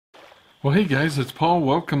Well, hey guys, it's Paul.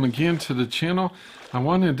 Welcome again to the channel. I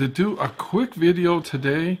wanted to do a quick video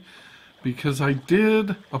today because I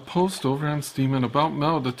did a post over on Steam about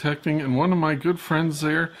metal detecting, and one of my good friends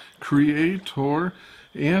there, Creator,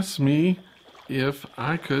 asked me if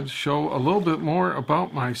I could show a little bit more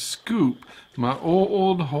about my scoop, my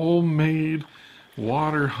old homemade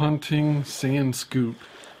water hunting sand scoop,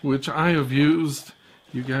 which I have used.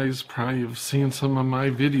 You guys probably have seen some of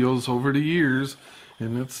my videos over the years,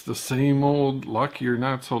 and it's the same old lucky or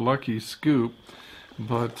not so lucky scoop,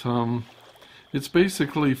 but it's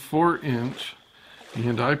basically 4-inch,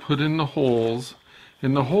 and I put in the holes,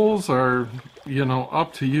 and the holes are, you know,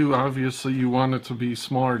 up to you. Obviously you want it to be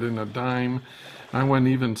smaller than a dime. I went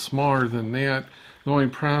even smaller than that. The only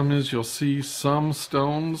problem is you'll see some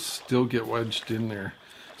stones still get wedged in there,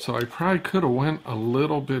 so I probably could have went a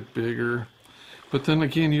little bit bigger. But then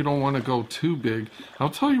again, you don't want to go too big. I'll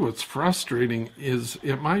tell you what's frustrating is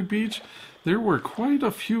at my beach, there were quite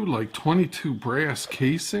a few like 22 brass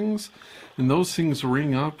casings, and those things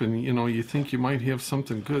ring up, and you know, you think you might have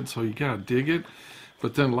something good, so you gotta dig it.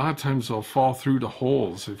 But then a lot of times they'll fall through the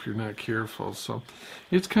holes if you're not careful. So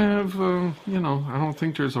it's kind of, you know, I don't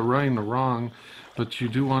think there's a right and a wrong, but you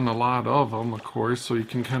do want a lot of them, of course, so you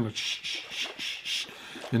can kind of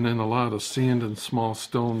and then a lot of sand and small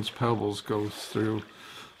stones, pebbles goes through.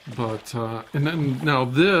 But and then now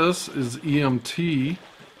this is EMT.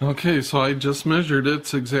 Okay, so I just measured it.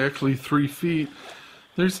 It's exactly 3 feet.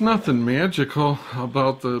 There's nothing magical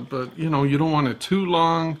about but you know, you don't want it too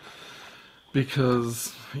long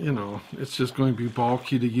because, you know, it's just going to be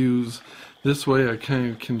bulky to use. This way I kind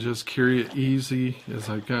of can just carry it easy as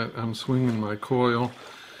I'm swinging my coil.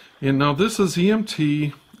 And now this is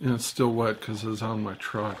EMT, and it's still wet because it's on my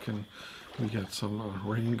truck, and we got some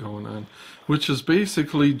rain going on, which is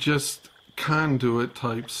basically just conduit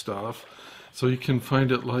type stuff. So you can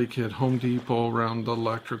find it like at Home Depot around the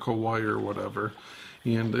electrical wire or whatever.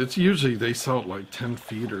 And it's usually, they sell it like 10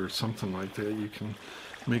 feet or something like that. You can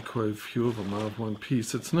make quite a few of them out of one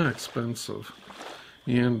piece. It's not expensive.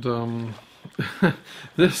 And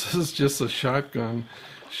this is just a shotgun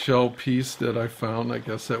shell piece that I found. I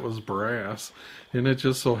guess that was brass, and it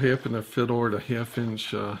just so happened to fit over the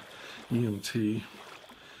 1/2-inch EMT.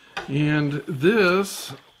 And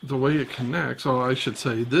this, the way it connects, oh, I should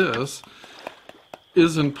say this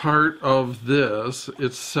isn't part of this,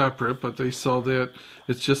 it's separate, but they sell that.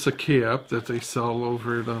 It's just a cap that they sell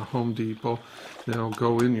over at Home Depot that'll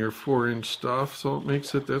go in your 4-inch stuff, so it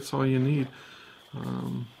makes it, that's all you need.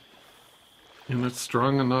 And it's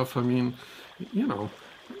strong enough. I mean, you know,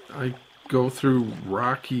 I go through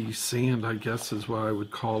rocky sand, I guess is what I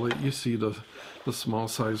would call it. You see the small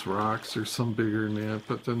size rocks, there's some bigger than that,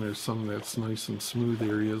 but then there's some that's nice and smooth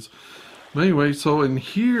areas. But anyway, so in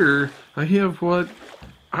here I have what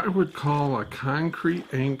I would call a concrete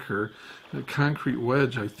anchor, a concrete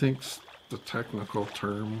wedge, I think's the technical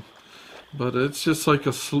term. But it's just like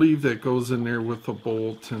a sleeve that goes in there with a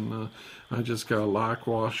bolt, and I just got a lock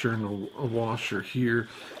washer and a washer here,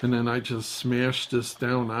 and then I just smashed this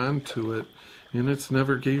down onto it, and it's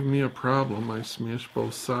never gave me a problem. I smashed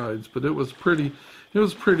both sides, but it was pretty, there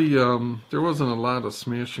wasn't a lot of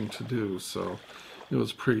smashing to do, so it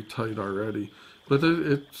was pretty tight already. But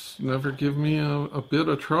it's never given me a bit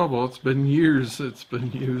of trouble. It's been years it's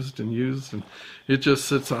been used, and it just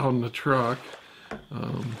sits out in the truck.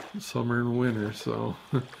 Summer and winter, so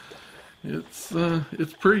it's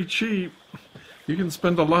pretty cheap. You can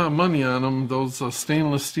spend a lot of money on them. Those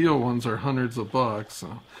stainless steel ones are hundreds of bucks,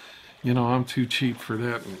 so you know, I'm too cheap for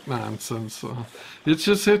that nonsense. It's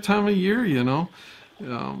just that time of year, you know.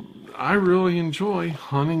 I really enjoy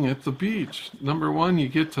hunting at the beach. Number one, you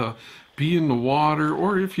get to be in the water,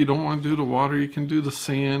 or if you don't want to do the water, you can do the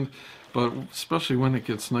sand, but especially when it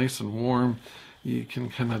gets nice and warm, you can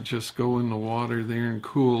kind of just go in the water there and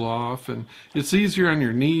cool off, and it's easier on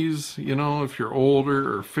your knees. You know, if you're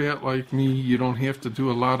older or fat like me, you don't have to do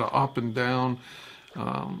a lot of up and down.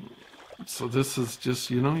 So this is just,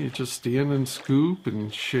 you know, you just stand and scoop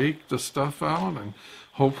and shake the stuff out and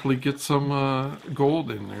hopefully get some gold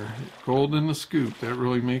in there. Gold in the scoop, that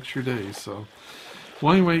really makes your day. So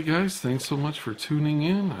well, anyway guys, thanks so much for tuning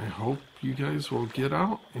in. I hope you guys will get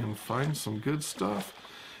out and find some good stuff.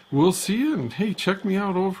 We'll see you, and hey, check me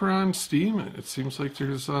out over on Steam. It seems like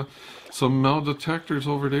there's some metal detectors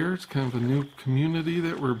over there. It's kind of a new community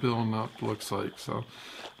that we're building up, looks like. So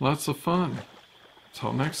lots of fun.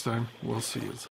 Until next time, we'll see you.